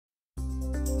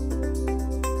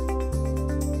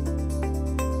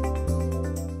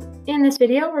In this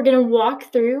video, we're going to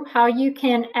walk through how you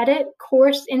can edit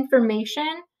course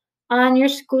information on your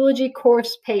Schoology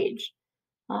course page.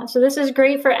 So this is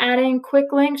great for adding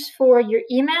quick links for your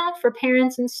email for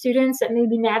parents and students that may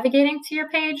be navigating to your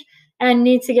page and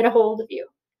need to get a hold of you.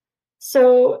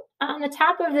 So on the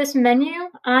top of this menu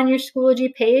on your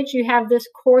Schoology page, you have this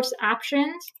course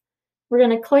options. We're going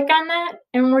to click on that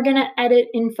and we're going to edit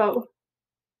info.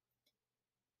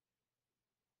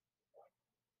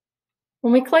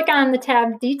 When we click on the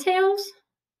tab Details,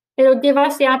 it'll give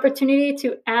us the opportunity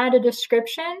to add a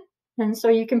description. And so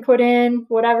you can put in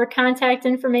whatever contact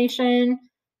information,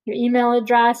 your email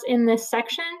address in this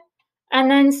section, and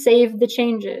then save the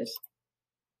changes.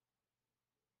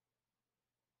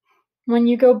 When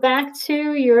you go back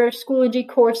to your Schoology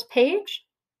course page,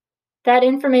 that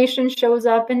information shows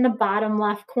up in the bottom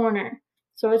left corner.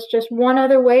 So it's just one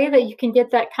other way that you can get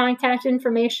that contact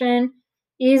information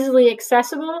easily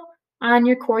accessible on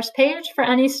your course page for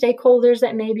any stakeholders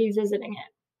that may be visiting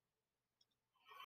it.